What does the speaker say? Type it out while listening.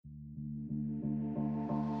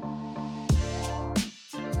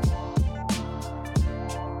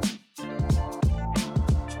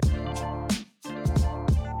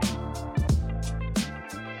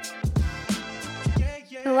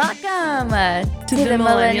to the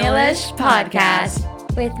Millennialish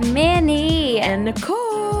Podcast with Manny and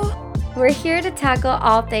Nicole. We're here to tackle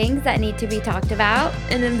all things that need to be talked about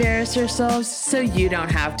and embarrass ourselves so you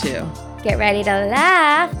don't have to. Get ready to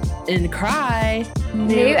laugh and cry.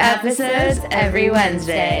 New episodes every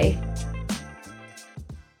Wednesday.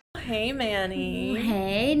 Hey, Manny.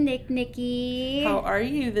 Hey, Nikki. How are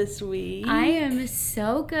you this week? I am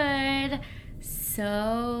so good.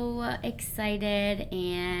 So excited,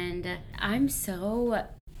 and I'm so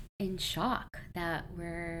in shock that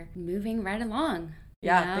we're moving right along.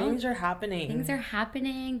 Yeah, things are happening.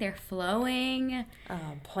 They're flowing.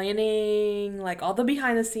 Planning, like all the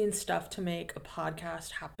behind the scenes stuff to make a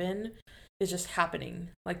podcast happen is just happening.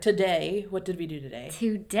 Like today, what did we do today?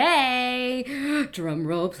 Today, drum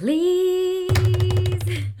roll please.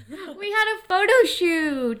 We had a photo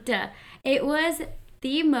shoot. It was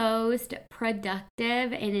the most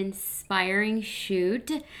productive and inspiring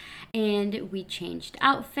shoot, and we changed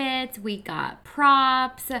outfits, we got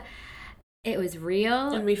props. It was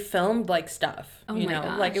real. And we filmed like stuff, you know,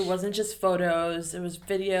 gosh. Like it wasn't just photos, it was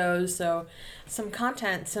videos. So some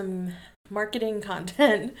content, some marketing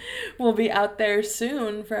content will be out there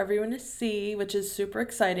soon for everyone to see, which is super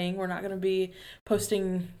exciting. We're not going to be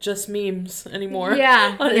posting just memes anymore on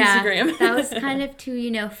Instagram. That was kind of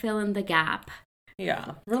to, fill in the gap.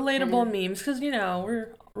 Yeah, relatable memes because,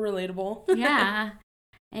 we're relatable. Yeah,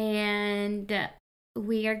 and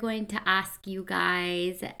we are going to ask you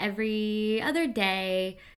guys every other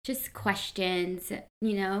day just questions,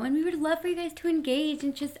 and we would love for you guys to engage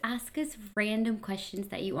and just ask us random questions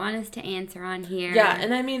that you want us to answer on here. Yeah,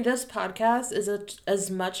 and I mean, this podcast is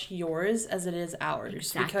as much yours as it is ours.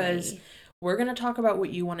 Exactly. Because we're going to talk about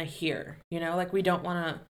what you want to hear, like we don't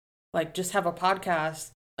want to just have a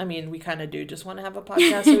podcast. I mean, we kind of do just want to have a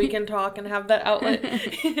podcast so we can talk and have that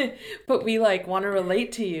outlet. But we want to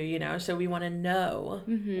relate to you, so we want to know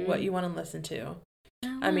what you want to listen to.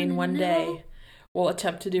 I mean, one day we'll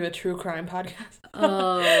attempt to do a true crime podcast.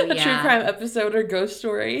 Oh, yeah. A true crime episode or ghost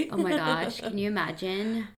story. Oh my gosh. Can you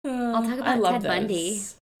imagine? I'll talk about Ted Bundy.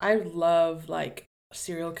 I love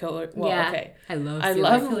serial killer. Well, yeah, okay. I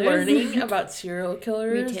love learning about serial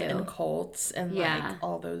killers Me too. and cults and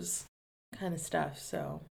all those kind of stuff.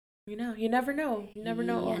 So, you never know. You never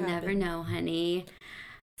know what will happen. You never know, honey.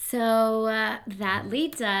 So that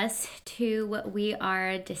leads us to what we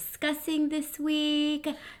are discussing this week.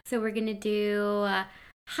 So we're going to do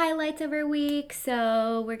highlights of our week.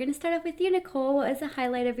 So we're going to start off with you, Nicole. What is the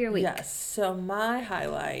highlight of your week? Yes. So my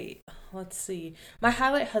highlight, let's see. My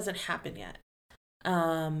highlight hasn't happened yet.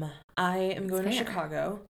 I am going to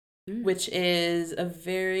Chicago. Which is a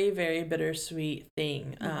very, very bittersweet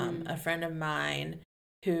thing. A friend of mine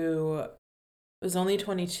who was only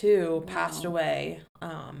 22 passed away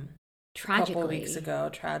a couple weeks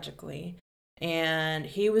ago, tragically. And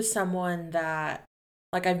he was someone that,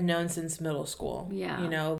 I've known since middle school.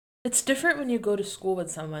 Yeah. It's different when you go to school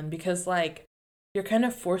with someone because, you're kind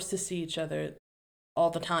of forced to see each other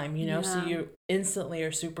all the time, Yeah. So you instantly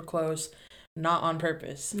are super close. Not on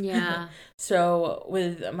purpose. Yeah. So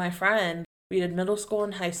with my friend, we did middle school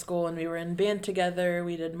and high school, and we were in band together.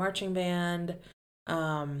 We did marching band.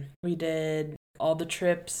 We did all the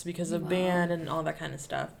trips because of band and all that kind of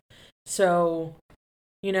stuff. So,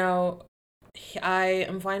 I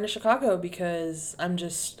am flying to Chicago because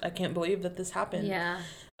I can't believe that this happened. Yeah.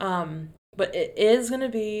 But it is going to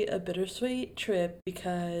be a bittersweet trip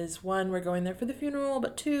because, one, we're going there for the funeral,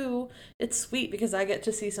 but two, it's sweet because I get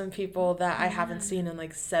to see some people that I haven't seen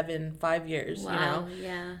in 5 years, Wow,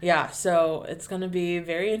 yeah. Yeah, so it's going to be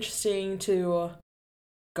very interesting to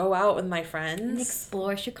go out with my friends. And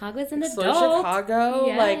explore Chicago as an adult. Explore Chicago.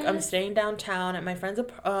 Yes. I'm staying downtown at my friend's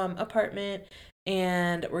apartment.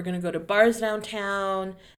 And we're going to go to bars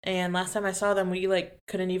downtown. And last time I saw them, we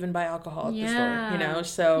couldn't even buy alcohol at the store,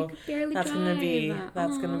 so that's going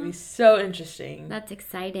to be so interesting. That's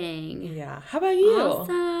exciting. Yeah. How about you?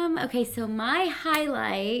 Awesome. Okay, so my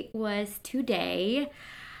highlight was today.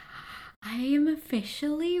 I am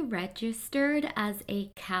officially registered as a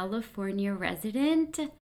California resident.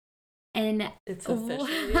 And it's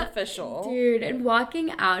officially official. Dude, and walking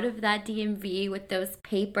out of that DMV with those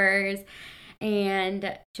papers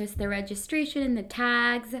and just the registration and the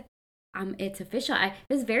tags, it's official. It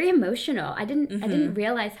was very emotional. I didn't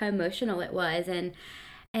realize how emotional it was, and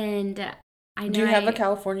I know. Do you have a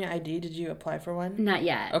California ID? Did you apply for one? Not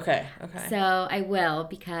yet. Okay. So I will,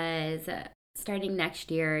 because starting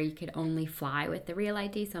next year you could only fly with the real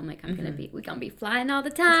ID. So I'm like, we're gonna be flying all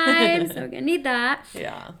the time, so we're gonna need that.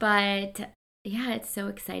 Yeah. But Yeah, it's so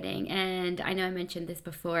exciting. And I know I mentioned this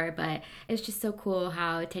before, but it's just so cool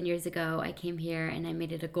how 10 years ago I came here and I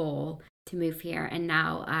made it a goal to move here. And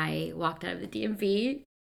now I walked out of the DMV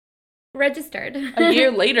registered. A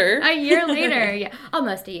year later. A year later, yeah.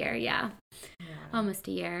 Almost a year, yeah. Almost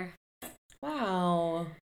a year. Wow.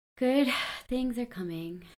 Good things are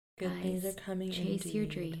coming. Good things are coming. Chase indeed. your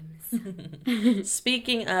dreams.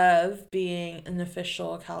 Speaking of being an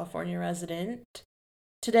official California resident,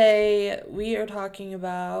 today we are talking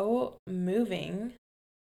about moving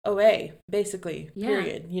away, basically,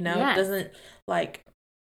 period. You know, it doesn't like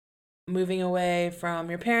moving away from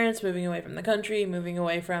your parents, moving away from the country, moving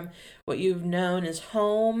away from what you've known as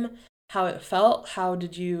home, how it felt, how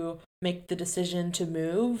did you make the decision to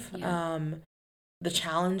move, the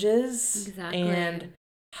challenges, and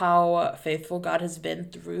how faithful God has been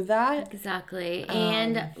through that. Exactly.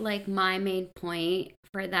 And like my main point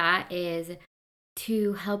for that is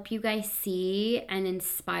to help you guys see and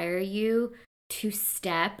inspire you to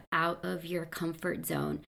step out of your comfort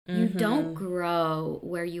zone. You don't grow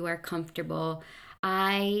where you are comfortable.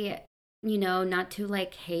 Not to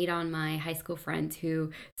like hate on my high school friends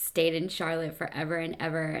who stayed in Charlotte forever and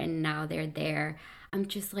ever and now they're there. I'm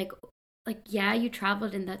just like, yeah, you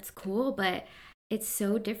traveled and that's cool, but it's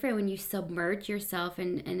so different when you submerge yourself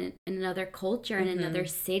in another culture, in another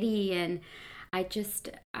city. And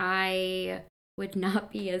I would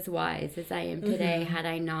not be as wise as I am today had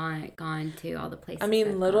I not gone to all the places. I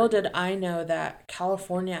mean, little did I know that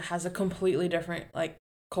California has a completely different, like,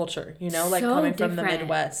 culture, you know, like, coming from the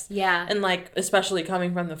Midwest. Yeah. And, like, especially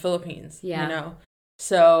coming from the Philippines, you know.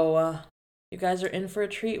 So, you guys are in for a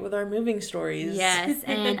treat with our moving stories. Yes,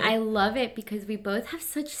 and I love it because we both have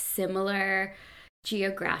such similar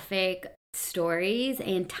geographic stories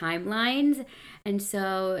and timelines. And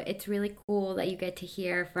so it's really cool that you get to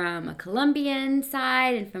hear from a Colombian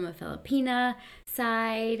side and from a Filipina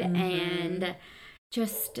side. And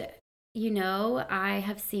just, I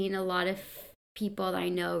have seen a lot of people that I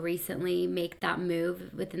know recently make that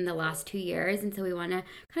move within the last 2 years. And so we want to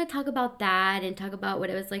kind of talk about that and talk about what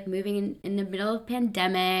it was like moving in the middle of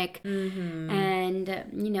pandemic. And,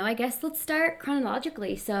 I guess let's start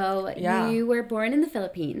chronologically. So you were born in the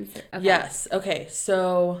Philippines. Okay. Yes. Okay.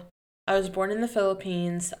 So I was born in the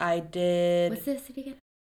Philippines. I did... What's the city again?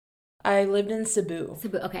 I lived in Cebu.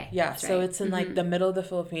 Cebu, okay. Yeah, so it's in like the middle of the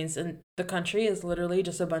Philippines, and the country is literally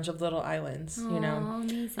just a bunch of little islands, you know.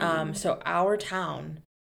 Amazing. So our town,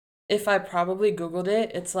 if I probably Googled it,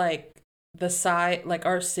 it's like the size, like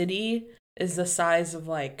our city is the size of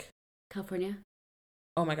like California?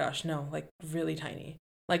 Oh my gosh, no, like really tiny.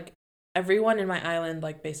 Like everyone in my island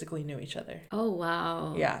like basically knew each other. Oh,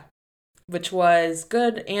 wow. Yeah. Which was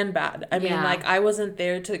good and bad. I mean, like, I wasn't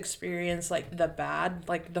there to experience, like, the bad,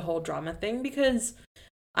 like, the whole drama thing, because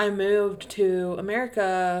I moved to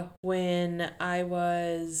America when I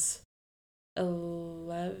was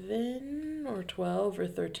 11 or 12 or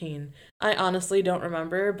 13. I honestly don't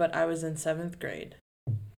remember, but I was in 7th grade.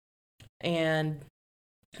 And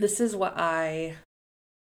this is what I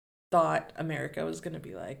thought America was going to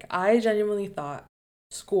be like. I genuinely thought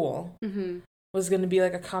school was going to be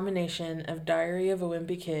like a combination of Diary of a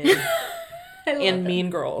Wimpy Kid and Mean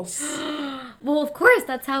Girls. Well, of course,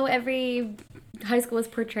 that's how every high school was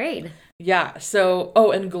portrayed. Yeah, so,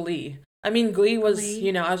 and Glee. I mean, Glee was,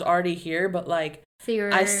 I was already here, but like, so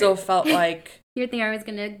I still felt like... You think I was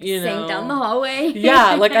going to sing down the hallway?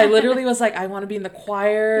 Yeah, like I literally was like, I want to be in the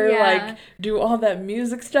choir, like do all that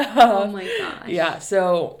music stuff. Oh my gosh. Yeah,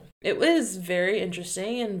 so... It was very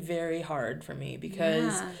interesting and very hard for me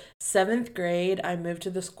because 7th grade, I moved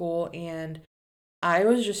to the school and I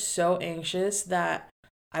was just so anxious that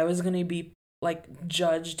I was going to be like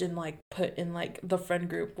judged and like put in like the friend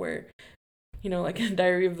group where, like a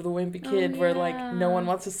Diary of the Wimpy Kid where like no one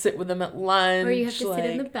wants to sit with them at lunch. Or you have to sit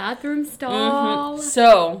in the bathroom stall.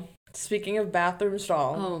 So, speaking of bathroom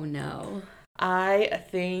stall. Oh no. I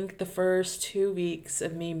think the first 2 weeks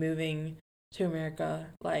of me moving to America,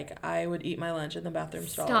 like I would eat my lunch in the bathroom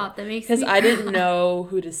stall. Stop, that makes me because I didn't know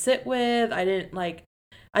who to sit with. I didn't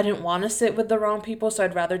want to sit with the wrong people, so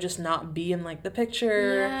I'd rather just not be in like the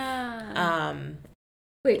picture. Yeah.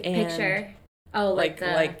 Picture. Oh, like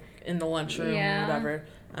in the lunchroom or whatever.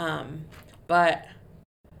 But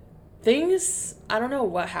things, I don't know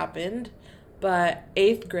what happened, but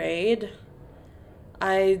 8th grade,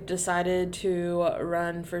 I decided to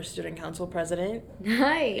run for student council president.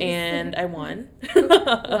 Nice. And I won.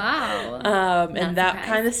 Wow. And that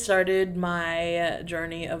kind of started my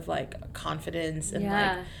journey of like confidence and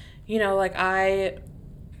like I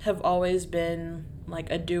have always been like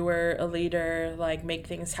a doer, a leader, like make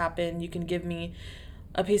things happen. You can give me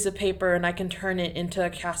a piece of paper and I can turn it into a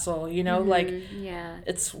castle, like Yeah.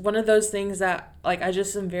 it's one of those things that like I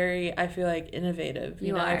just am very, I feel like, innovative.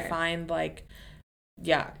 You are. I find like,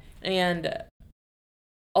 yeah. And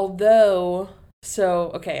although,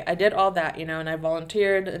 so okay, I did all that, and I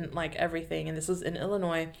volunteered and like everything, and this was in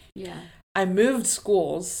Illinois. Yeah. I moved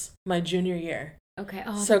schools my junior year. Okay.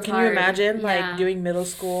 Oh, so can hard. you imagine like doing middle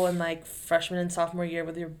school and like freshman and sophomore year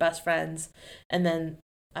with your best friends, and then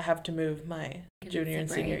I have to move my junior and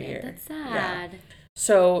senior year. That's sad. Yeah.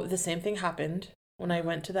 So the same thing happened when I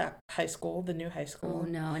went to that high school, the new high school. Oh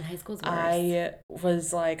no, and high school's worse. I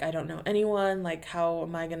was like, I don't know anyone. Like, how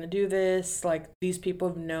am I gonna do this? Like, these people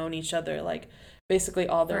have known each other like basically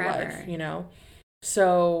all their life,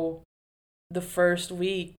 So the first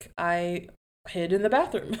week I hid in the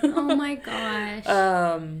bathroom. Oh my gosh.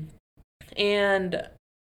 And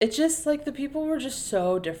it's just like the people were just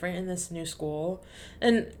so different in this new school.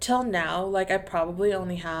 And till now, like I probably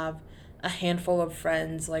only have a handful of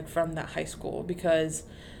friends like from that high school because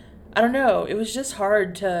I don't know, it was just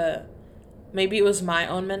hard to, maybe it was my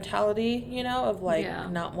own mentality, of like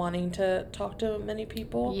not wanting to talk to many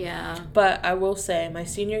people. Yeah. But I will say my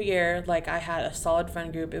senior year, like I had a solid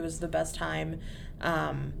friend group. It was the best time.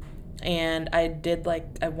 And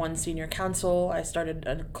I won senior council. I started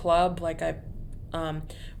a club. Like I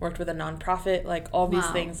worked with a nonprofit, like all these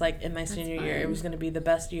things like in my senior year. It was going to be the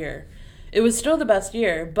best year. It was still the best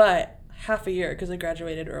year, but half a year because I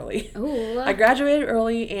graduated early. Ooh. I graduated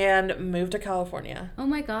early and moved to California. Oh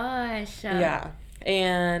my gosh. Yeah.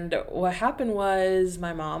 And what happened was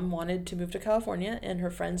my mom wanted to move to California and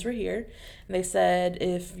her friends were here. And they said,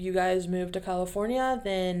 if you guys move to California,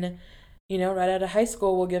 then, right out of high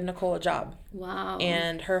school, we'll give Nicole a job. Wow.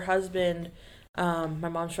 And her husband, my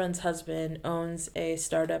mom's friend's husband, owns a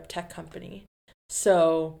startup tech company.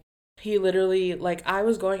 So he literally, like, I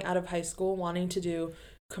was going out of high school wanting to do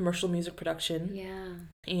commercial music production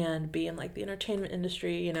and be in like the entertainment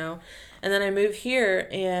industry, and then I moved here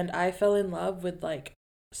and I fell in love with like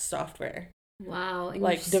software. Wow. And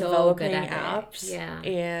like you're developing so good at apps. it. Yeah.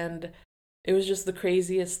 And it was just the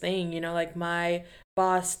craziest thing, like my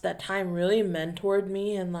boss that time really mentored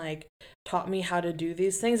me and like taught me how to do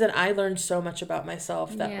these things, and I learned so much about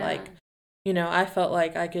myself that like I felt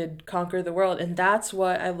like I could conquer the world. And that's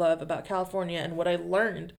what I love about California and what I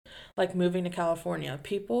learned, like moving to California.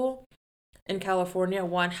 People in California,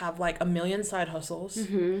 one, have like a million side hustles.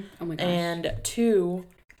 Mm-hmm. Oh my gosh. And two,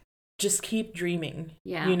 just keep dreaming,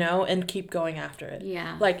 and keep going after it.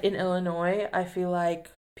 Yeah. Like in Illinois, I feel like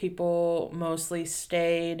people mostly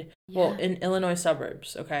stayed, in Illinois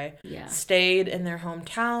suburbs, okay? Yeah. Stayed in their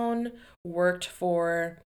hometown, worked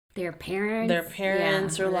for their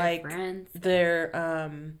parents or like friends. their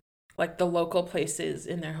like the local places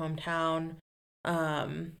in their hometown,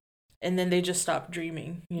 and then they just stopped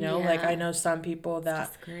dreaming, like I know some people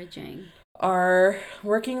that discouraging are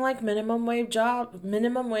working like minimum wage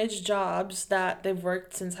jobs that they've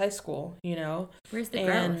worked since high school, Where's the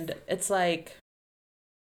and growth? It's like,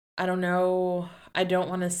 I don't know, I don't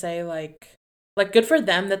want to say like good for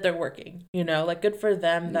them that they're working, like good for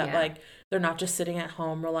them that like they're not just sitting at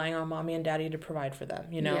home relying on mommy and daddy to provide for them,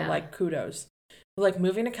 like kudos. But like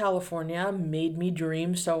moving to California made me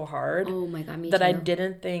dream so hard. Oh my God, me that too. I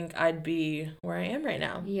didn't think I'd be where I am right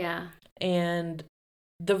now. Yeah. And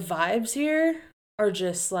the vibes here are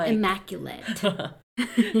just like immaculate.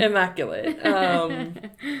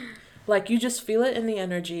 Like you just feel it in the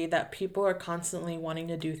energy that people are constantly wanting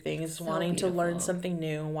to do things, wanting to learn something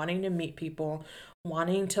new, wanting to meet people,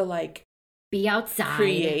 wanting to like be outside,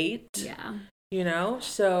 create.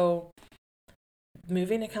 So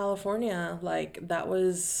moving to California, like that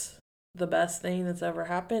was the best thing that's ever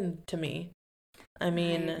happened to me. I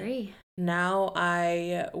agree. Now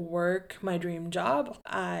I work my dream job.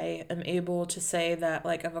 I am able to say that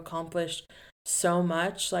like I've accomplished so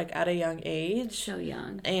much like at a young age. So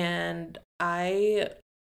young. And I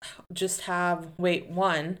just have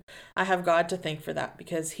I have God to thank for that,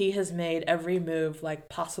 because he has made every move like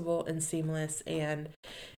possible and seamless. And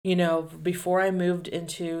before I moved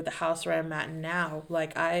into the house where I'm at now,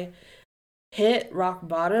 like I hit rock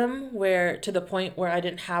bottom to the point where I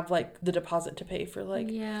didn't have like the deposit to pay for like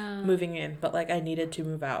moving in, but like I needed to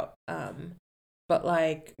move out. But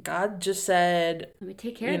like God just said, let me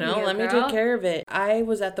take care of let me take care of it. I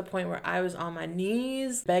was at the point where I was on my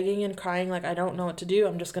knees begging and crying like I don't know what to do.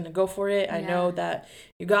 I'm just going to go for it. I know that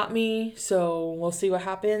you got me, so we'll see what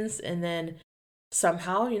happens. And then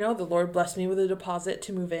somehow, the Lord blessed me with a deposit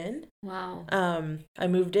to move in. Wow. I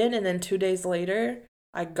moved in, and then 2 days later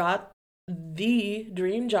I got the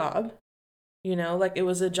dream job. You know, like it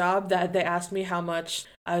was a job that they asked me how much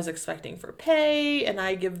I was expecting for pay, and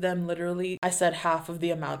I give them literally, I said half of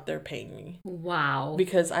the amount they're paying me. Wow.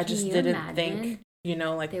 Because I just didn't think, you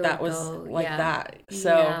know, like that was like that.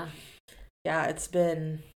 So yeah, it's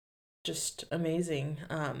been just amazing.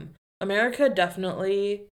 America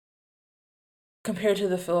definitely, compared to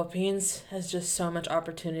the Philippines, has just so much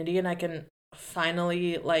opportunity, and I can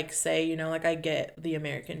finally like say, you know, like I get the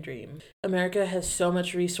American dream. America has so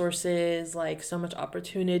much resources, like so much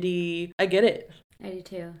opportunity. I get it. I do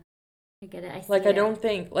too. I get it. I see like I it. don't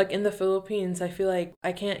think, like in the Philippines, I feel like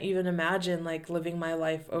I can't even imagine like living my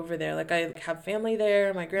life over there. Like I have family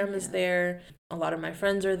there, my grandma's there, a lot of my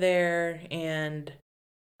friends are there, and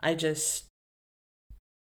I just,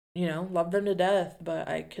 you know, love them to death, but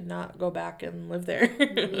I could not go back and live there.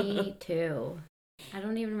 Me too. I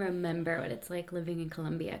don't even remember what it's like living in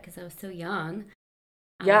Colombia because I was so young.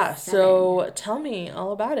 Yeah, so tell me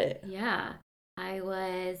all about it. Yeah, I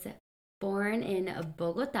was born in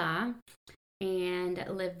Bogota and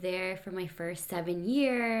lived there for my first 7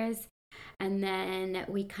 years. And then it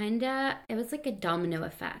was like a domino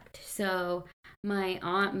effect. So my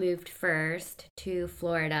aunt moved first to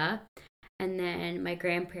Florida, and then my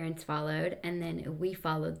grandparents followed, and then we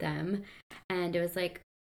followed them. And it was like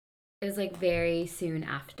very soon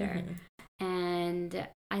after. Mm-hmm. And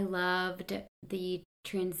I loved the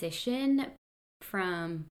transition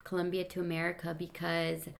from Colombia to America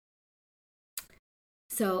because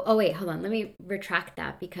oh wait, hold on. Let me retract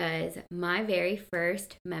that because my very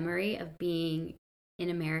first memory of being in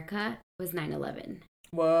America was 9/11.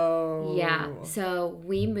 Whoa. Yeah. So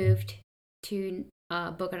we moved to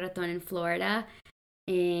Boca Raton in Florida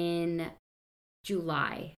in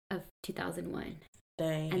July of 2001.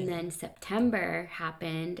 Dang. And then September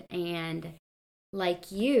happened, and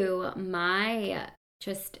like you, my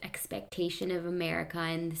just expectation of America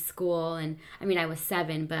and the school, and I mean I was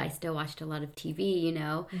 7, but I still watched a lot of TV, you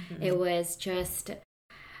know. Mm-hmm. It was just,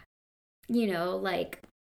 you know, like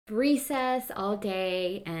recess all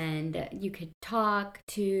day, and you could talk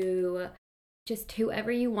to just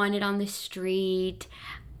whoever you wanted on the street.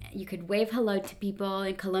 You could wave hello to people.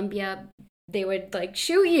 In Colombia, they would like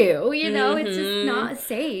shoot you, you know. Mm-hmm. It's just not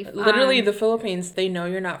safe. Literally, the Philippines, they know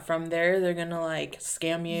you're not from there. They're gonna like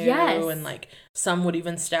scam you. Yes. And like some would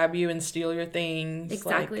even stab you and steal your things.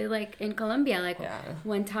 Exactly, like in Colombia. Like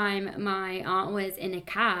one time my aunt was in a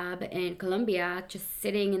cab in Colombia, just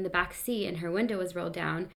sitting in the back seat, and her window was rolled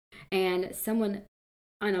down, and someone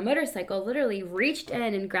on a motorcycle literally reached in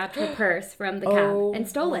and grabbed her purse from the cab and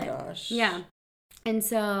stole it. Gosh. Yeah. And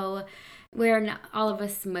so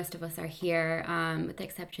most of us are here, with the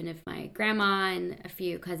exception of my grandma and a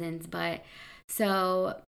few cousins. But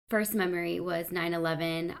so first memory was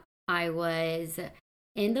 9/11. I was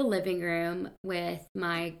in the living room with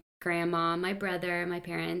my grandma, my brother, my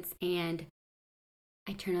parents, and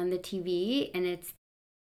I turn on the TV, and it's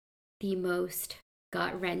the most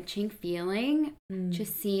gut-wrenching feeling,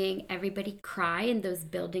 just seeing everybody cry and those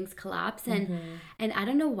buildings collapse. And I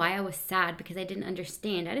don't know why I was sad, because I didn't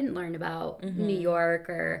understand. I didn't learn about New York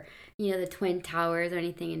or, you know, the Twin Towers or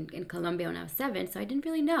anything in Colombia when I was 7, so I didn't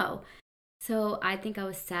really know. So I think I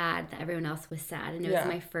was sad that everyone else was sad, and it was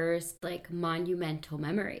my first like monumental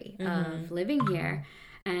memory of living here.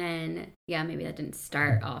 And yeah, maybe that didn't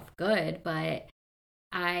start off good, but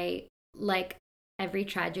I, like every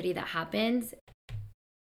tragedy that happens,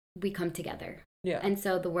 we come together. Yeah. And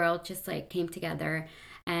so the world just like came together,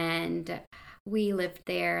 and we lived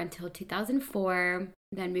there until 2004,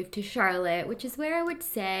 then moved to Charlotte, which is where I would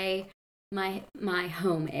say my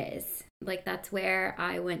home is. Like that's where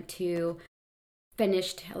I went to,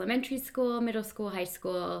 finished elementary school, middle school, high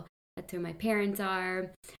school. That's where my parents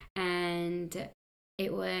are. And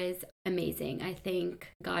it was amazing. I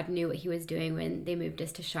think God knew what he was doing when they moved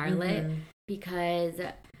us to Charlotte, because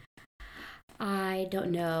I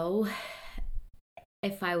don't know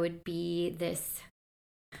if I would be this,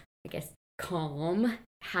 I guess, calm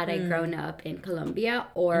had I grown up in Colombia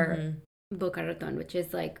or Boca Raton, which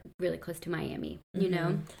is like really close to Miami, you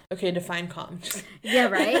know? Okay, define calm. Yeah,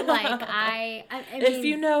 right? Like I mean, if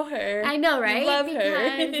you know her. I know, right? Love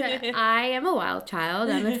because her. I am a wild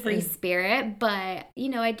child. I'm a free spirit, but you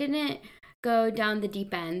know, I didn't go down the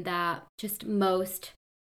deep end that just most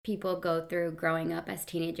people go through growing up as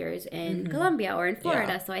teenagers in Colombia or in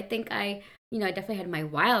Florida. So I think I definitely had my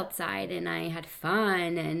wild side, and I had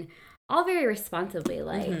fun, and all very responsibly.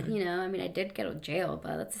 Like, you know, I mean, I did go to jail,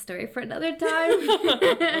 but that's a story for another time.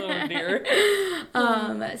 Oh,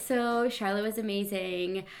 dear. So Charlotte was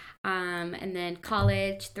amazing. And then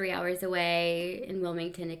college, 3 hours away in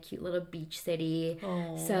Wilmington, a cute little beach city.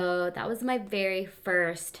 Oh. So that was my very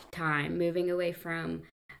first time moving away from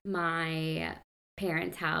my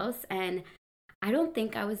parents' house. And I don't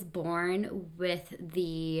think I was born with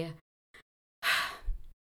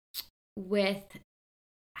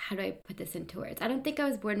how do I put this into words? I don't think I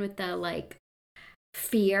was born with the like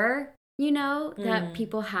fear, that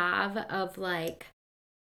people have of like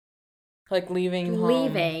leaving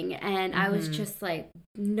home. And I was just like,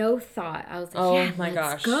 no thought. I was like, oh yeah, my let's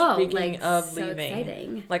gosh. go. Speaking like, of so leaving,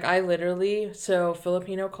 exciting. like I literally, so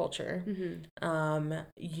Filipino culture, Mm-hmm.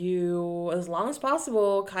 you as long as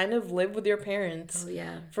possible kind of live with your parents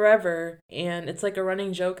forever, and it's like a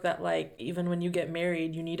running joke that like even when you get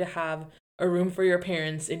married, you need to have a room for your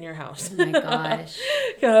parents in your house. Oh my gosh.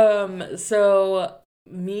 So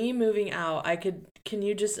me moving out, can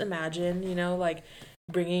you just imagine, like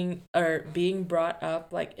bringing or being brought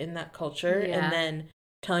up like in that culture and then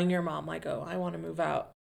telling your mom like, oh, I want to move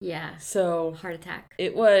out. Yeah. So heart attack.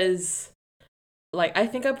 It was like, I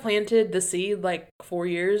think I planted the seed like 4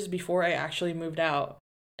 years before I actually moved out,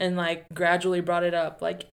 and like gradually brought it up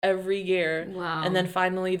like every year. Wow. And then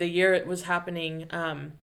finally the year it was happening,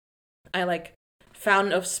 I like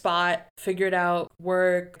found a spot, figured out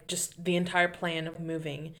work, just the entire plan of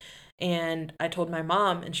moving. And I told my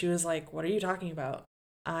mom, and she was like, what are you talking about?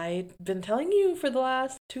 I've been telling you for the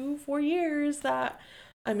last 4 years that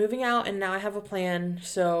I'm moving out, and now I have a plan.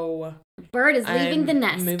 So bird is leaving the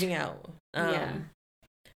nest. Moving out.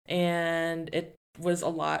 And it was a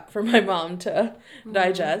lot for my mom to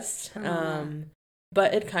digest.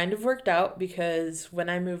 But it kind of worked out because when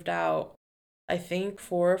I moved out, I think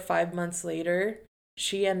 4 or 5 months later,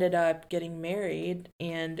 she ended up getting married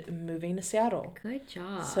and moving to Seattle. Good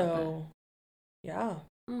job. So, yeah.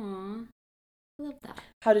 Aw. Love that.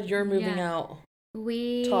 How did your moving out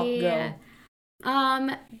talk go?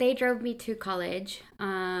 They drove me to college.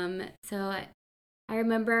 So I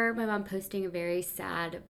remember my mom posting a very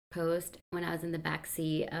sad post when I was in the back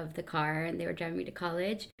seat of the car and they were driving me to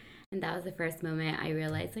college. And that was the first moment I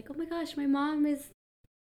realized, like, oh my gosh, my mom is,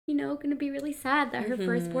 going to be really sad that her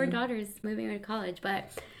firstborn daughter is moving away to college. But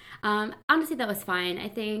honestly, that was fine. I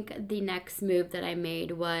think the next move that I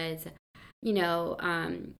made was,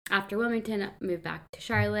 after Wilmington, I moved back to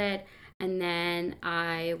Charlotte. And then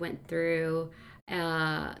I went through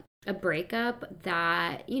a breakup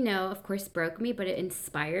that, of course broke me, but it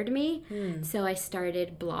inspired me. So I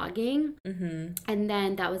started blogging. And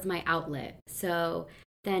then that was my outlet. So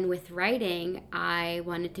then with writing, I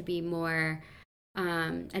wanted to be more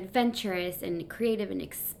adventurous and creative and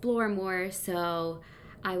explore more. So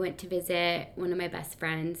I went to visit one of my best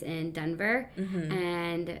friends in Denver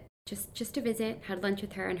and just to visit, had lunch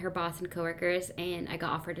with her and her boss and coworkers, and I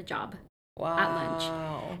got offered a job at lunch.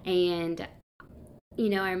 And,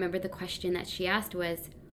 I remember the question that she asked was,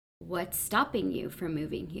 what's stopping you from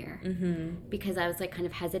moving here? Because I was like kind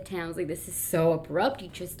of hesitant. I was like, this is so abrupt. You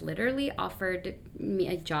just literally offered me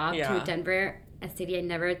a job to Denver, a city I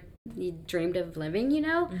never dreamed of living,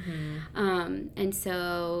 and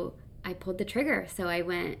so I pulled the trigger. So I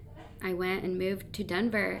went and moved to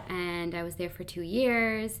Denver, and I was there for 2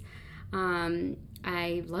 years.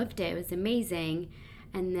 I loved it. It was amazing.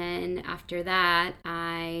 And then after that,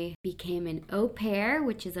 I became an au pair,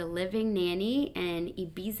 which is a living nanny in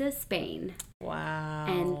Ibiza, Spain. Wow.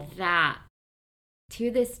 And that,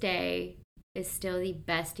 to this day, is still the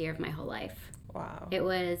best year of my whole life. Wow. It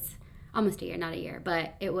was almost a year, not a year,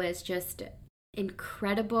 but it was just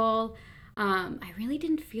incredible. I really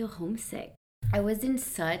didn't feel homesick. I was in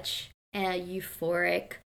such a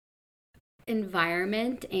euphoric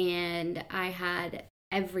environment, and I had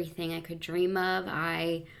everything I could dream of.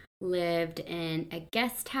 I lived in a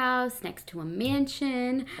guest house next to a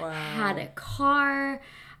mansion, had a car.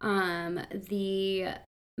 The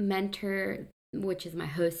mentor, which is my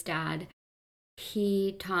host dad,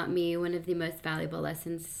 he taught me one of the most valuable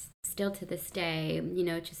lessons still to this day,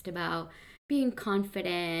 just about being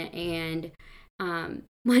confident. And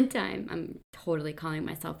one time, I'm totally calling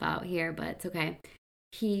myself out here, but it's okay.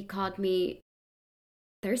 He called me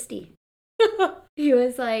thirsty. He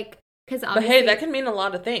was like, because but hey, that can mean a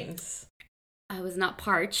lot of things. I was not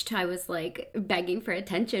parched. I was like begging for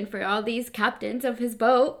attention for all these captains of his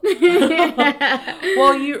boat. Well,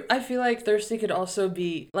 I feel like thirsty could also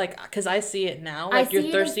be like, because I see it now, like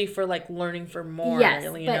you're thirsty for like learning for more. Yes,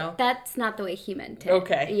 but that's not the way he meant it.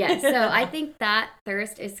 Okay. Yes, so I think that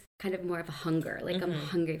thirst is kind of more of a hunger. Like I'm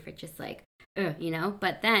hungry for just like,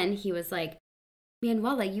 But then he was like,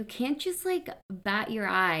 Manuela, you can't just like bat your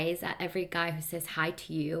eyes at every guy who says hi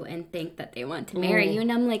to you and think that they want to marry you.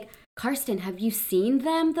 And I'm like, Karsten, have you seen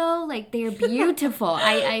them though? Like, they're beautiful.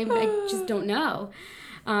 I just don't know.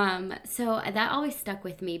 So that always stuck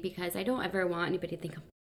with me because I don't ever want anybody to think I'm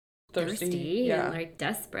thirsty yeah. and like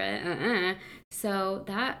desperate. So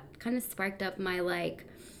that kind of sparked up my like,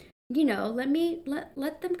 you know,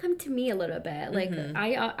 let them come to me a little bit. Like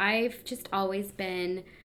I've just always been,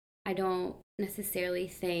 I don't necessarily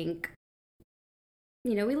think,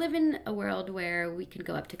 you know, we live in a world where we can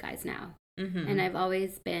go up to guys now. And I've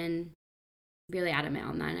always been really adamant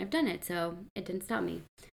on that, and I've done it, so it didn't stop me.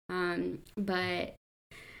 But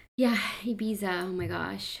yeah, Ibiza, oh my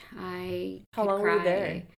gosh, How long were you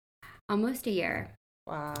there? Almost a year.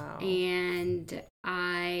 Wow. And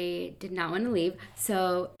I did not want to leave.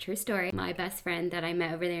 So, true story, my best friend that I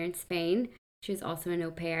met over there in Spain, she was also an au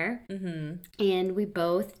pair. And we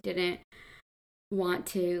both didn't want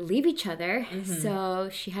to leave each other. So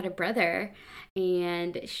she had a brother,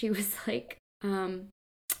 and she was like, you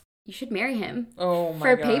should marry him. Oh my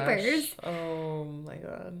for gosh. papers. Oh my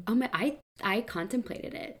god. Oh my, I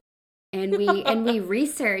contemplated it. And we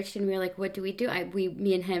researched, and we were like, what do we do?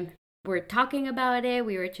 Me and him were talking about it.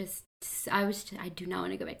 We were just, I do not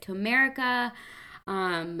want to go back to America.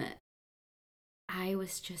 I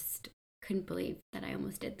was just, couldn't believe that I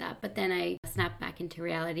almost did that. But then I snapped back into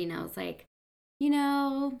reality, and I was like, you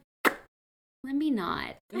know, let me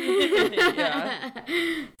not.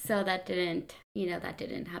 So that didn't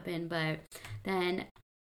happen. But then,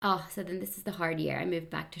 so then this is the hard year. I moved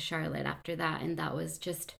back to Charlotte after that, and that was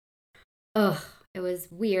just, it was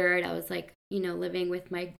weird. I was like, you know, living with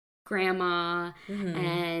my grandma,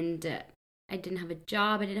 and I didn't have a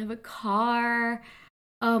job. I didn't have a car.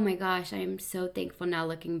 Oh my gosh, I'm so thankful now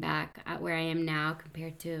looking back at where I am now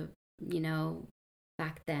compared to, you know,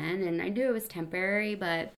 back then. And I knew it was temporary,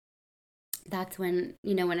 but that's when,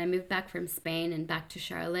 you know, when I moved back from Spain and back to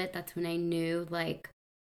Charlotte, that's when I knew, like,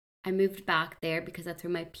 I moved back there because that's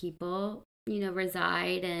where my people, you know,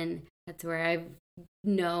 reside, and that's where I've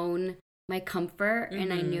known my comfort.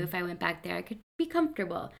 And I knew if I went back there, I could be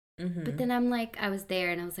comfortable. But then I'm like, I was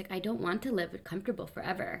there, and I was like, I don't want to live comfortable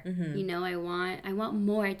forever. You know, I want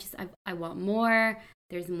more. I want more.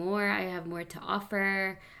 There's more. I have more to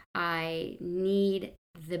offer. I need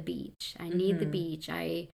the beach.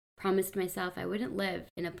 I promised myself I wouldn't live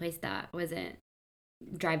in a place that wasn't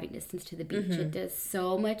driving distance to the beach. It does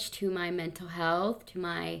so much to my mental health, to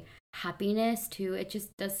my happiness, it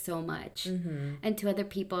just does so much. And to other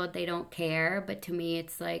people, they don't care, but to me,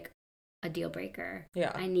 it's like a deal breaker.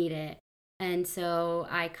 Yeah. I need it. And so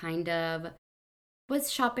I kind of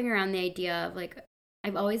was shopping around the idea of, like,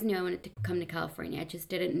 I've always knew I wanted to come to California. I just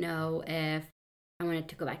didn't know if I wanted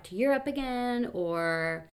to go back to Europe again,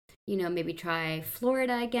 or, you know, maybe try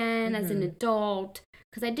Florida again as an adult,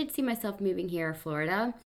 because I did see myself moving here,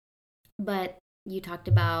 Florida. But you talked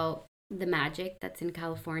about the magic that's in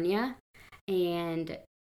California, and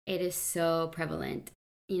it is so prevalent.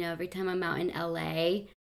 You know, every time I'm out in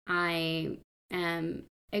LA, I am,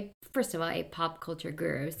 first of all, a pop culture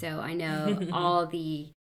guru, so I know all the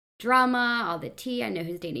drama, all the tea. I know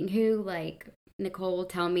who's dating who. Like, Nicole will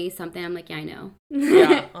tell me something, I'm like, yeah, I know.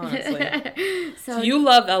 Yeah, honestly. So you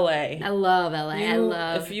love LA. I love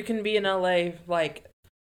LA. If you can be in LA, like,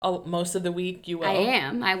 most of the week, you will.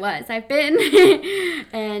 I've been.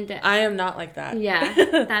 And I am not like that.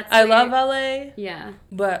 Yeah. I love LA. Yeah.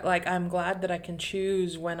 But, like, I'm glad that I can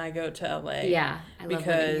choose when I go to LA. Yeah. I love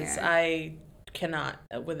living here. I cannot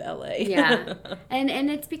with LA. Yeah. And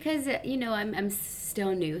it's because, you know, I'm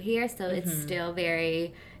still new here, so it's still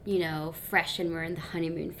very, you know, fresh, and we're in the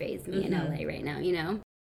honeymoon phase, me in LA right now, you know.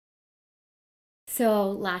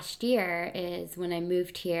 So last year is when I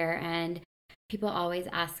moved here, and people always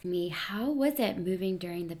ask me, how was it moving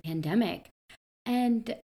during the pandemic?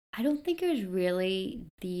 And I don't think it was really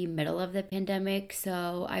the middle of the pandemic,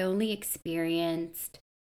 so I only experienced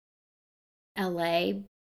LA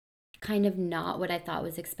kind of not what I thought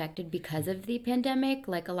was expected because of the pandemic.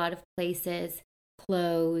 Like, a lot of places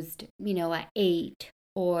closed, you know, at 8,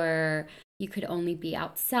 or you could only be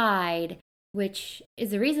outside, which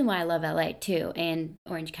is the reason why I love LA too, and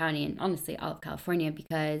Orange County, and honestly all of California,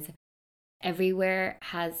 because everywhere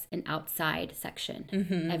has an outside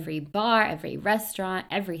section. Every bar, every restaurant,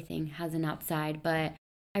 everything has an outside. But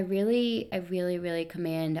I really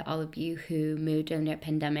commend all of you who moved during the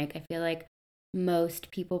pandemic. I feel like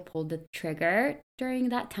most people pulled the trigger during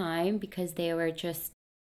that time because they were just,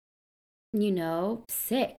 you know,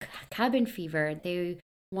 sick, cabin fever. They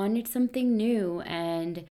wanted something new,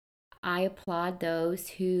 and I applaud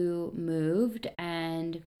those who moved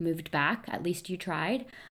and moved back. At least you tried.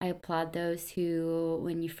 I applaud those who,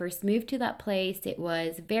 when you first moved to that place, it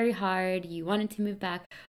was very hard. You wanted to move back,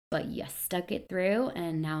 but you stuck it through,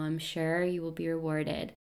 and now I'm sure you will be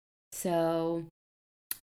rewarded. So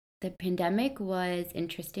the pandemic was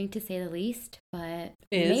interesting to say the least, but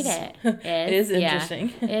we made it. Is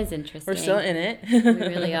interesting. Yeah, it is interesting. We're still in it. We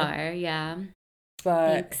really are, yeah.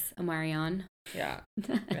 But thanks, Amarion. Yeah.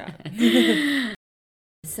 Yeah.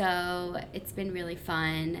 So it's been really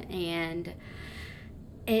fun, and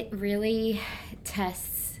it really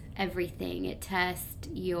tests everything. It tests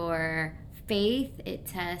your faith, it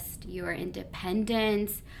tests your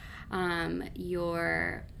independence,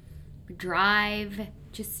 your drive.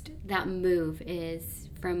 Just that move is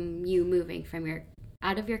from you moving from your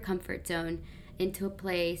out of your comfort zone into a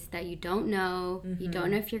place that you don't know. You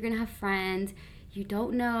don't know if you're gonna have friends. You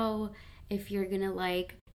don't know if you're gonna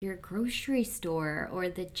like your grocery store or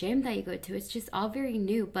the gym that you go to. It's just all very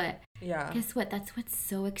new, but guess what? That's what's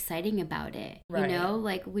so exciting about it. Right. You know,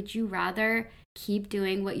 like, would you rather keep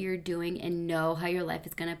doing what you're doing and know how your life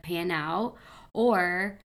is gonna pan out,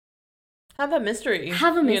 or have a mystery?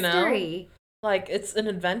 Have a mystery. You know? Like, it's an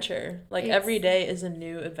adventure. Like, every day is a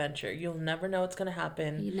new adventure. You'll never know what's going to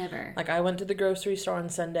happen. You never. Like, I went to the grocery store on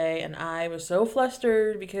Sunday, and I was so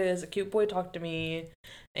flustered because a cute boy talked to me.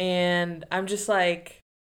 And I'm just like,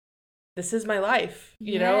 this is my life.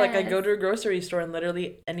 You know? Like, I go to a grocery store, and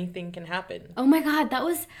literally anything can happen. Oh, my God. That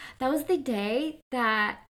was the day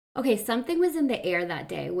that... Okay, something was in the air that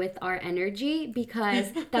day with our energy,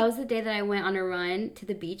 because that was the day that I went on a run to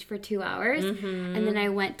the beach for 2 hours. And then I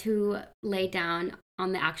went to lay down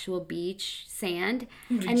on the actual beach sand.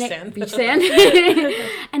 Beach sand.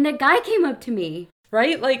 And the guy came up to me.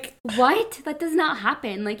 Right? Like, what? That does not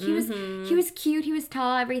happen. Like, he was cute, he was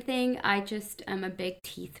tall, everything. I just am a big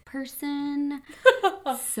teeth person.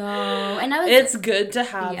 So, and I was... It's good to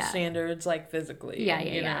have standards, like, physically. Yeah.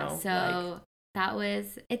 You know? So... Like,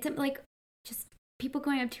 it's like just people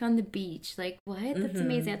going up to you on the beach. Like, what? That's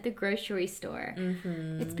amazing. At the grocery store.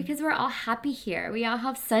 It's because we're all happy here. We all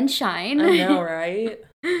have sunshine. I know, right?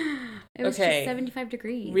 It was just 75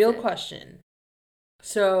 degrees. Real question.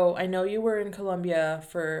 So I know you were in Colombia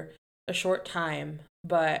for a short time,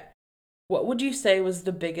 but what would you say was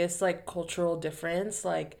the biggest, like, cultural difference?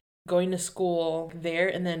 Like, going to school there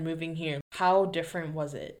and then moving here. How different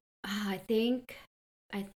was it? I think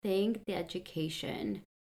the education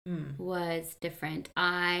was different.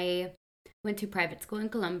 I went to private school in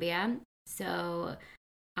Colombia, so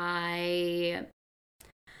I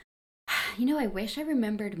wish I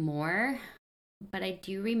remembered more, but I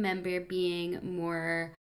do remember being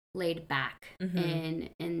more laid back in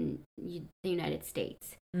the United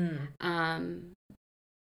States. But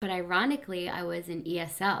ironically, I was in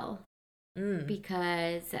ESL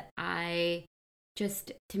because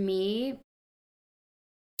to me,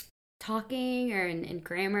 talking or in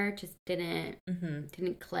grammar just didn't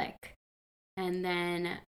click. And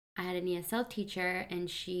then I had an ESL teacher, and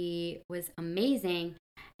she was amazing.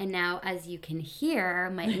 And now, as you can hear,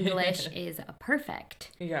 my English is perfect.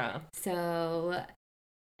 Yeah. So,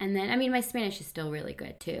 and then, I mean, my Spanish is still really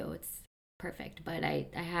good too. It's perfect. But I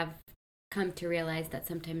have come to realize that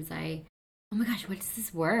sometimes oh my gosh, what is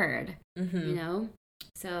this word? You know?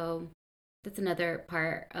 So that's another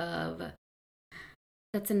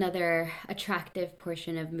attractive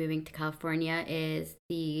portion of moving to California, is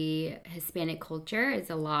the Hispanic culture is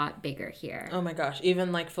a lot bigger here. Oh my gosh,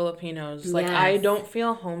 even like Filipinos. Yes. Like, I don't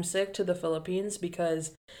feel homesick to the Philippines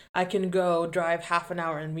because I can go drive half an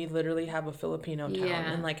hour and we literally have a Filipino town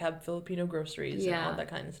and like have Filipino groceries and all that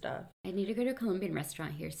kind of stuff. I need to go to a Colombian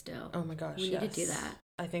restaurant here still. Oh my gosh, we need to do that.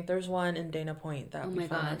 I think there's one in Dana Point that we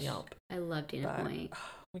found on Yelp. I love Dana Point.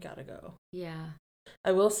 We gotta go. Yeah.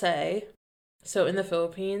 I will say, so in the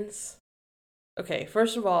Philippines, okay,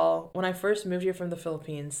 first of all, when I first moved here from the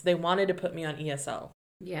Philippines, they wanted to put me on ESL.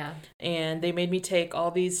 Yeah. And they made me take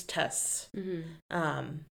all these tests.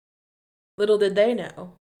 Little did they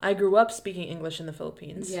know, I grew up speaking English in the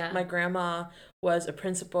Philippines. Yeah. My grandma was a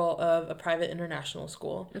principal of a private international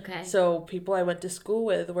school. Okay. So people I went to school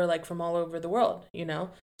with were like from all over the world, you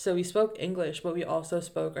know? So we spoke English, but we also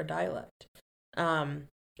spoke our dialect.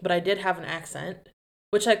 But I did have an accent,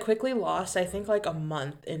 which I quickly lost, I think, like a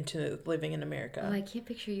month into living in America. Oh, I can't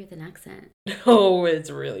picture you with an accent. Oh, it's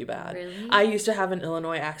really bad. Really? I used to have an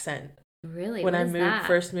Illinois accent. Really? When I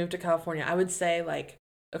first moved to California. I would say, like,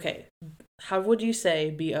 okay, how would you say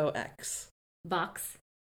B-O-X? Box.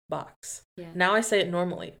 Box. Yeah. Now I say it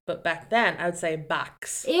normally, but back then I would say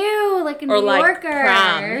box. Ew, like a New Yorker. Or like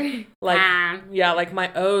pram. Like, yeah, like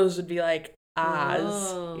my O's would be like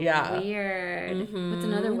Oz. Oh, yeah. Weird. What's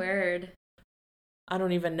another word? I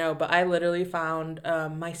don't even know, but I literally found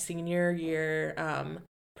my senior year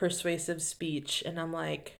persuasive speech, and I'm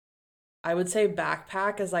like, I would say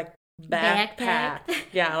backpack is like backpack.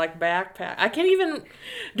 Yeah, like backpack. I can't even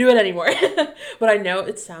do it anymore. But I know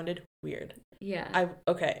it sounded weird. Yeah.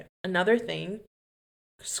 Okay. Another thing,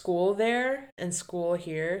 school there and school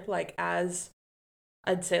here, like as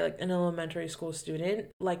I'd say like an elementary school student,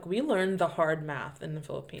 like we learned the hard math in the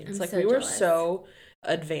Philippines. I'm like so we were jealous. so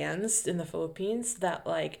advanced in the Philippines that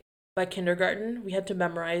like by kindergarten we had to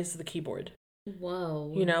memorize the keyboard.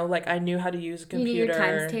 Whoa. You know, like I knew how to use a computer. You knew your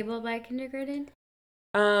times table by kindergarten?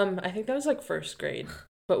 I think that was like first grade.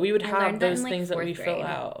 But we would have those things that we fill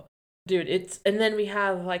out. Dude, and then we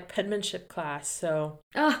have like penmanship class, so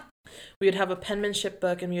we would have a penmanship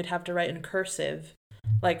book and we would have to write in cursive.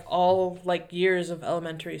 Like all like years of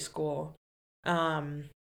elementary school.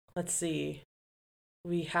 Let's see.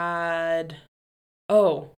 We had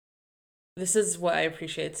this is what I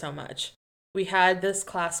appreciate so much. We had this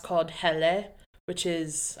class called Hele, which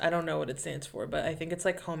is, I don't know what it stands for, but I think it's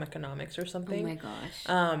like home economics or something. Oh my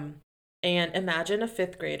gosh. And imagine a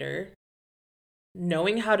 5th grader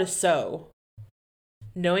knowing how to sew,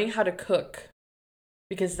 knowing how to cook,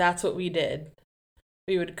 because that's what we did.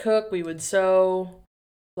 We would cook, we would sew,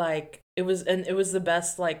 like it was the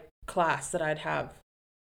best like class that I'd have.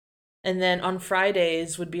 And then on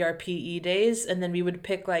Fridays would be our PE days, and then we would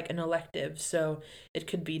pick like an elective. So it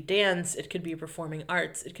could be dance, it could be performing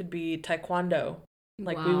arts, it could be taekwondo.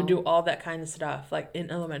 Like we would do all that kind of stuff like in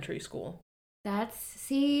elementary school. But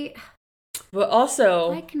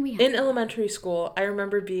also in elementary school, I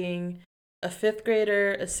remember being a 5th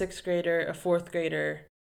grader, a 6th grader, a 4th grader,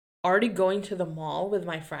 already going to the mall with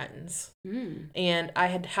my friends. And I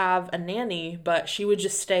had have a nanny, but she would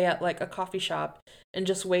just stay at like a coffee shop and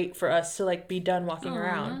just wait for us to like be done walking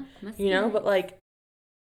around. You know, but like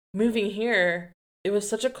moving here, it was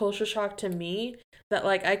such a culture shock to me that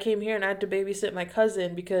like I came here and I had to babysit my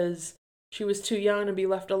cousin because she was too young to be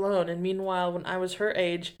left alone. And meanwhile, when I was her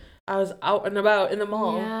age, I was out and about in the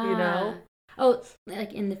mall, you know? Oh,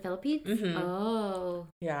 like in the Philippines? Mm-hmm. Oh.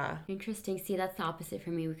 Yeah. Interesting. See, that's the opposite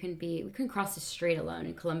for me. We couldn't cross the street alone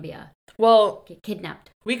in Colombia. Well, get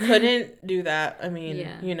kidnapped. We couldn't do that. I mean,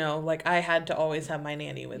 you know, like I had to always have my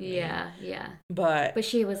nanny with me. Yeah. But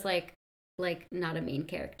she was like not a main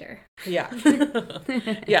character. Yeah.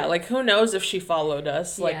 Yeah, like who knows if she followed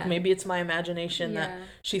us. Like maybe it's my imagination that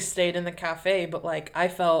she stayed in the cafe, but like I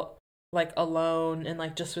felt like alone and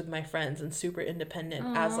like just with my friends and super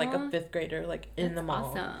independent as like a 5th grader, like in the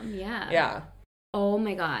mall. Awesome. Yeah. Oh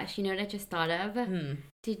my gosh. You know what I just thought of?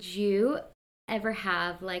 Did you ever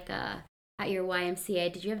have like at your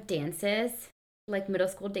YMCA, did you have dances? Like middle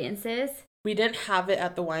school dances? We didn't have it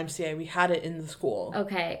at the YMCA. We had it in the school.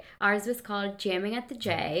 Okay. Ours was called Jamming at the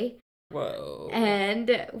J. Whoa. And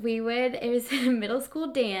it was a middle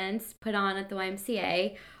school dance put on at the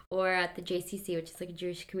YMCA or at the JCC, which is like a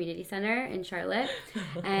Jewish Community Center in Charlotte.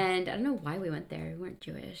 And I don't know why we went there. We weren't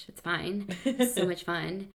Jewish. It's fine. It's so much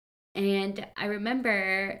fun. And I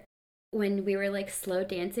remember when we were like slow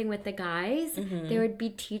dancing with the guys, there would be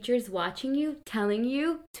teachers watching you, telling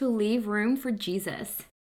you to leave room for Jesus.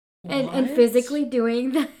 And physically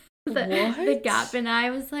doing the gap, and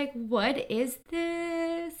I was like, what is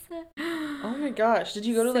this? Oh my gosh. Did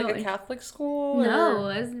you go to like a Catholic school? No,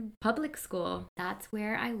 it was public school. That's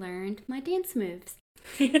where I learned my dance moves.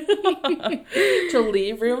 To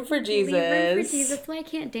leave room for Jesus. Leave room for Jesus. That's why I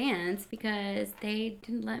can't dance, because they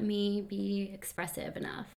didn't let me be expressive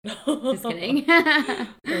enough. Just kidding. Oh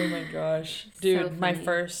my gosh. Dude, so my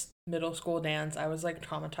first middle school dance, I was like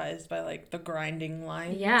traumatized by like the grinding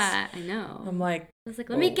lines. Yeah, I know. I'm like, I was like,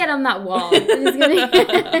 let me get on that wall.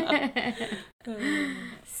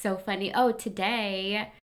 So funny. Oh,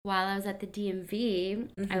 today, while I was at the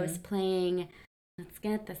DMV, I was playing Let's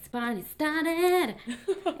Get This Party Started.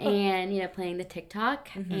 And, you know, playing the TikTok.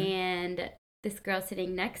 And this girl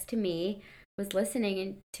sitting next to me was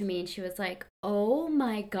listening to me, and she was like, oh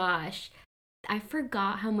my gosh, I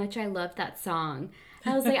forgot how much I loved that song.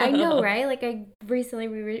 I was like, I know, right? Like, I recently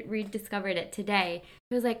rediscovered it today.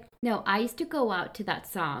 It was like, no, I used to go out to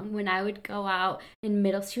that song when I would go out in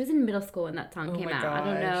she was in middle school when that song came out. Gosh. I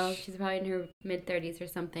don't know. She's probably in her mid-30s or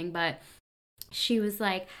something, but she was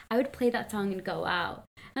like, I would play that song and go out.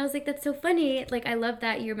 And I was like, that's so funny. Like, I love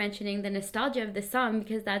that you're mentioning the nostalgia of this song,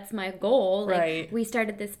 because that's my goal. Like, right. We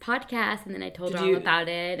started this podcast, and then I told her all about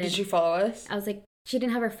it. And did you follow us? I was like, she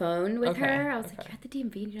didn't have her phone with her. I was like, you're at the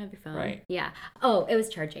DMV and you don't have your phone. Right. Yeah. Oh, it was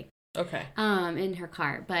charging. Okay. In her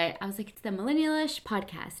car. But I was like, it's the Millennial-ish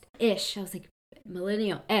podcast. Ish. I was like,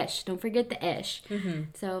 Millennial-ish. Don't forget the ish.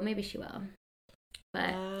 So maybe she will.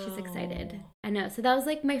 But she's excited. I know. So that was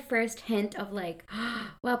like my first hint of like,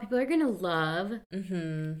 wow, people are going to love.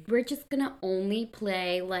 We're just going to only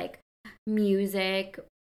play like music,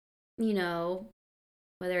 you know,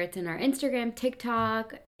 whether it's in our Instagram,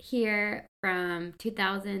 TikTok, here from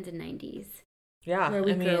 2000s and 90s. Yeah. Where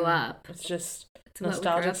we grew up. It's just it's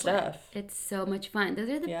nostalgic stuff. It's so much fun. Those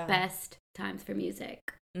are the best times for music.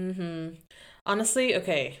 Mm-hmm. Honestly,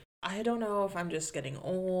 okay, I don't know if I'm just getting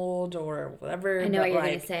old or whatever. I know what you're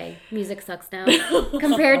going to say. Music sucks now.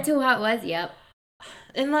 Compared to how it was, yep.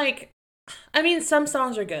 And like, I mean, some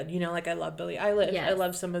songs are good, you know, like I love Billie Eilish. Yes. I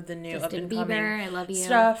love some of the new up-and-coming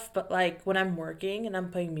stuff, but like when I'm working and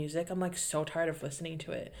I'm playing music, I'm like so tired of listening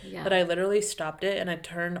to it that I literally stopped it and I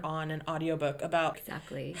turned on an audiobook about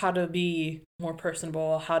how to be more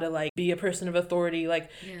personable, how to like be a person of authority, like,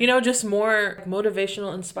 you know, just more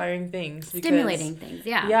motivational, inspiring things. Stimulating things,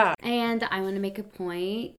 yeah. And I want to make a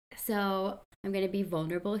point, so I'm going to be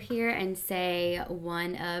vulnerable here and say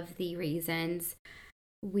one of the reasons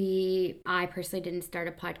I personally didn't start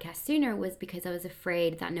a podcast sooner was because I was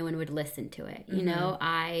afraid that no one would listen to it. You know,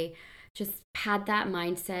 I just had that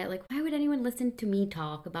mindset, like, why would anyone listen to me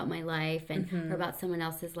talk about my life and or about someone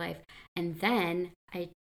else's life? And then I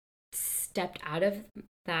stepped out of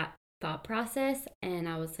that thought process and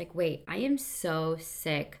I was like, wait, I am so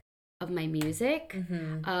sick of my music,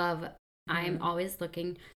 I'm always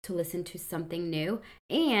looking to listen to something new.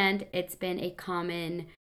 And it's been a common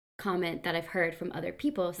comment that I've heard from other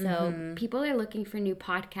people. So people are looking for new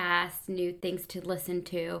podcasts, new things to listen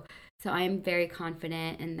to. So I am very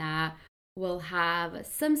confident in that we'll have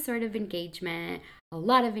some sort of engagement, a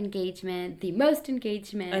lot of engagement, the most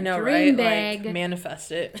engagement. I know, dream right? Big. Like,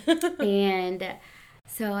 manifest it. And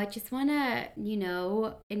so I just want to, you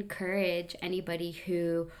know, encourage anybody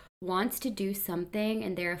who wants to do something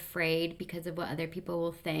and they're afraid because of what other people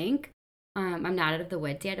will think. I'm not out of the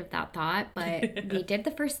woods yet of that thought, but we did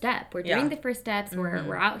the first step. We're doing the first steps.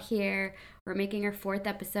 We're out here. We're making our 4th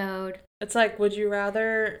episode. It's like, would you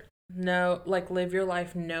rather live your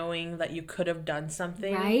life knowing that you could have done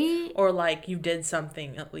something, right? Or like you did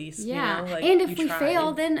something at least, yeah. You know? Like, and if we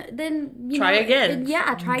fail, then you try again.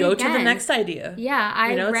 Yeah, try Go again. To the next idea. Yeah,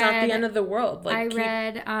 it's not the end of the world. Like, I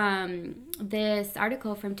read this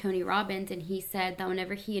article from Tony Robbins, and he said that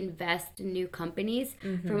whenever he invests in new companies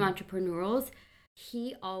from entrepreneurs,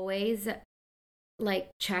 he always like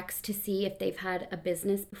checks to see if they've had a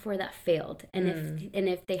business before that failed, and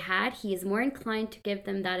if they had, he is more inclined to give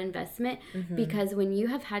them that investment because when you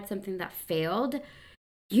have had something that failed,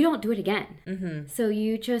 you don't do it again. So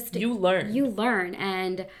you learn.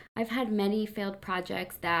 And I've had many failed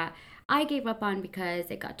projects that I gave up on because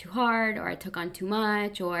it got too hard, or I took on too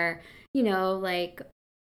much, or, you know, like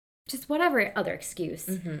just whatever other excuse.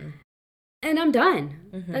 And I'm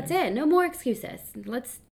done. That's it. No more excuses.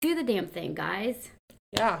 Let's do the damn thing, guys.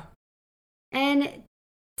 Yeah. And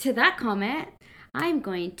to that comment, I'm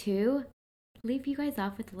going to leave you guys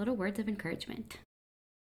off with little words of encouragement.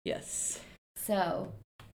 Yes. So,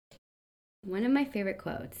 one of my favorite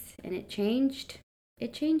quotes, and it changed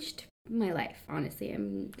my life, honestly.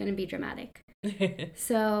 I'm going to be dramatic.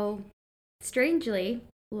 So, strangely,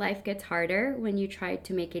 life gets harder when you try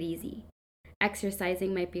to make it easy.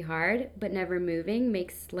 Exercising might be hard, but never moving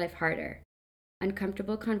makes life harder.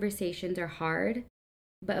 Uncomfortable conversations are hard,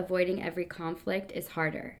 but avoiding every conflict is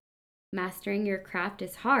harder. Mastering your craft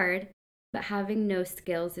is hard, but having no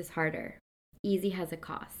skills is harder. Easy has a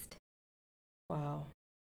cost.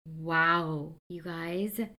 Wow, you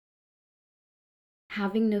guys.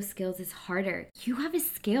 Having no skills is harder. You have a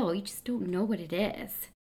skill, you just don't know what it is.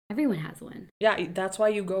 Everyone has one. Yeah, that's why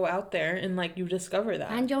you go out there and like you discover that.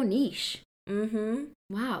 Find your niche.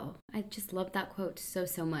 Wow, I just love that quote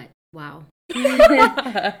so much. Wow.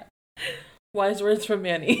 Wise words from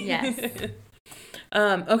Manny. Yes.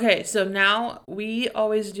 Okay, so now we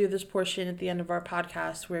always do this portion at the end of our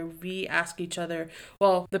podcast where we ask each other,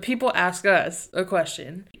 well, the people ask us a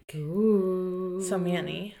question. Ooh. So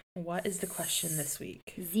Manny, what is the question this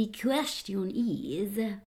week? The question is,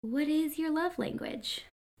 what is your love language?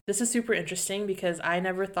 This is super interesting because I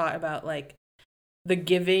never thought about like the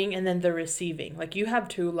giving and then the receiving. Like you have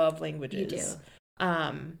 2 love languages. You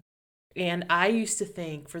do. And I used to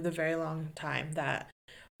think for the very long time that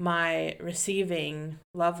my receiving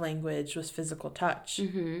love language was physical touch.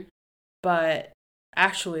 But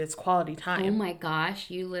actually, it's quality time. Oh my gosh,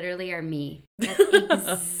 you literally are me. That's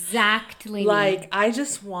exactly like, me. I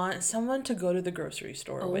just want someone to go to the grocery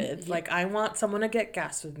store with. Yeah. Like, I want someone to get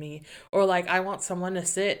gas with me. Or, like, I want someone to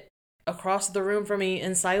sit across the room from me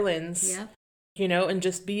in silence. Yeah. You know, and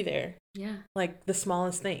just be there. Yeah. Like, the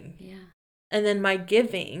smallest thing. Yeah. And then my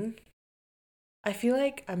giving, I feel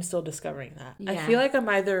like I'm still discovering that. Yeah. I feel like I'm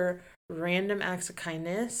either random acts of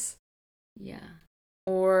kindness. Yeah.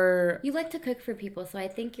 Or you like to cook for people, so I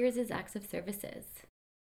think yours is acts of services.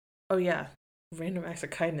 Oh yeah, random acts of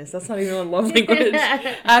kindness. That's not even a love language.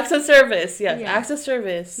 Acts of service. Yes, acts of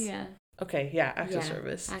service. Yeah. Okay, yeah, acts of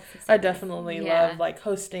service. Acts of service. I definitely love like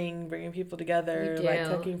hosting, bringing people together, You do. like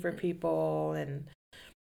cooking for people, and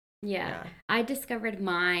yeah. I discovered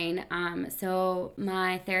mine. So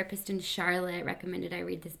my therapist in Charlotte recommended I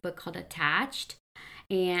read this book called Attached.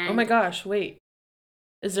 And oh my gosh, wait.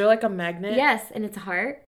 Is there like a magnet? Yes, and it's a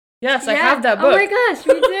heart. Yes, I have that book. Oh my gosh,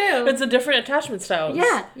 me too. It's a different attachment styles.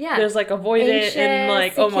 Yeah. There's like avoidant and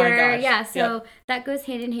like, secure, oh my gosh. Yeah, so that goes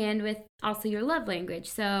hand in hand with also your love language.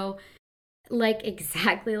 So like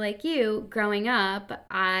exactly like you, growing up,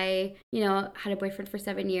 I, had a boyfriend for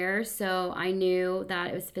 7 years, so I knew that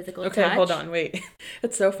it was physical touch. Okay, hold on, wait.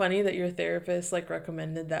 It's so funny that your therapist like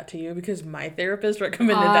recommended that to you because my therapist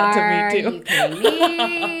recommended that to me too. You kidding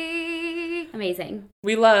me? Amazing.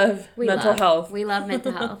 We love mental health. We love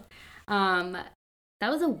mental health. That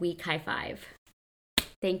was a weak high five.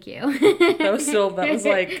 Thank you. That was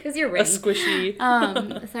like your ring. A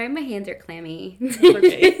squishy. Sorry, my hands are clammy. It's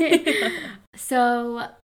okay. So,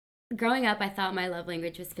 growing up, I thought my love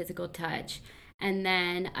language was physical touch. And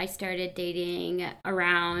then I started dating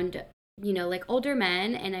around, like older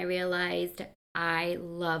men, and I realized I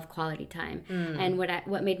love quality time. And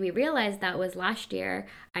what made me realize that was last year,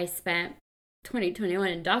 I spent 2021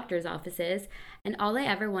 in doctor's offices, and all I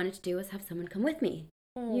ever wanted to do was have someone come with me.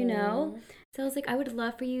 Aww. So I was like, I would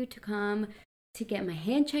love for you to come to get my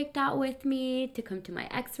hand checked out with me, to come to my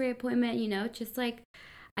x-ray appointment, just like,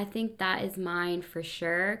 I think that is mine for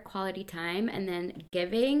sure. Quality time. And then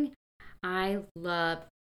giving, I love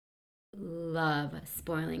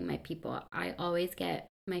spoiling my people. I always get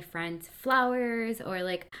my friends flowers, or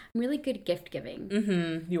like I'm really good gift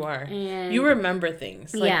giving. You are. And you remember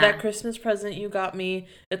things. Like that Christmas present you got me.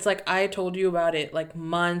 It's like I told you about it like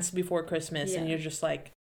months before Christmas, and you're just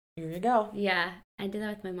like, here you go. Yeah, I did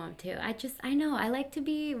that with my mom too. I know I like to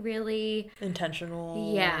be really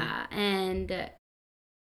intentional. Yeah, and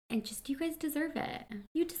just you guys deserve it.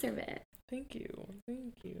 You deserve it. Thank you.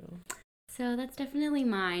 So that's definitely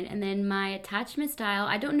mine. And then my attachment style,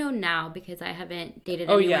 I don't know now because I haven't dated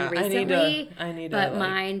anyone recently. I need but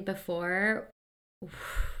mine before,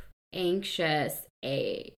 anxious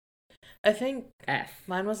A. I think F.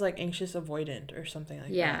 Mine was like anxious avoidant or something like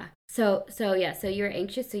that. Yeah. So you're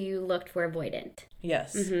anxious, so you looked for avoidant.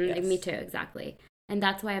 Yes. Yes. Like me too, exactly. And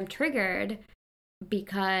that's why I'm triggered,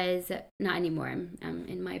 because not anymore. I'm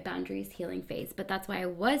in my boundaries healing phase, but that's why I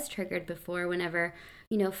was triggered before whenever,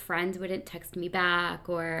 friends wouldn't text me back,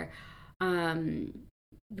 or wouldn't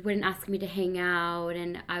ask me to hang out,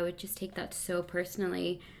 and I would just take that so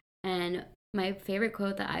personally. And my favorite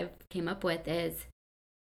quote that I've came up with is,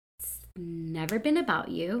 it's never been about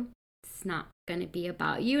you. It's not going to be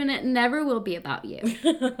about you, and it never will be about you.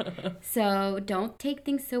 So don't take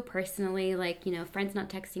things so personally, like, friends not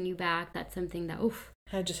texting you back. That's something that,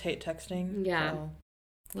 I just hate texting. Yeah. So.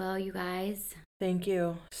 Well, you guys. Thank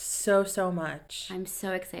you so, so much. I'm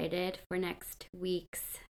so excited for next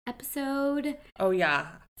week's episode. Oh, yeah.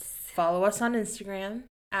 Follow us on Instagram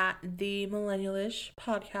at The Millennialish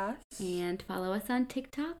Podcast. And follow us on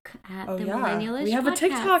TikTok at The Millennialish Podcast. We have a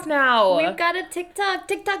TikTok now. We've got a TikTok.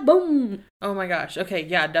 TikTok, boom. Oh my gosh. Okay,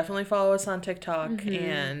 yeah, definitely follow us on TikTok.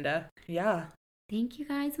 And yeah. Thank you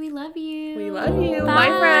guys. We love you. We love you.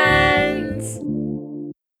 Bye, friends.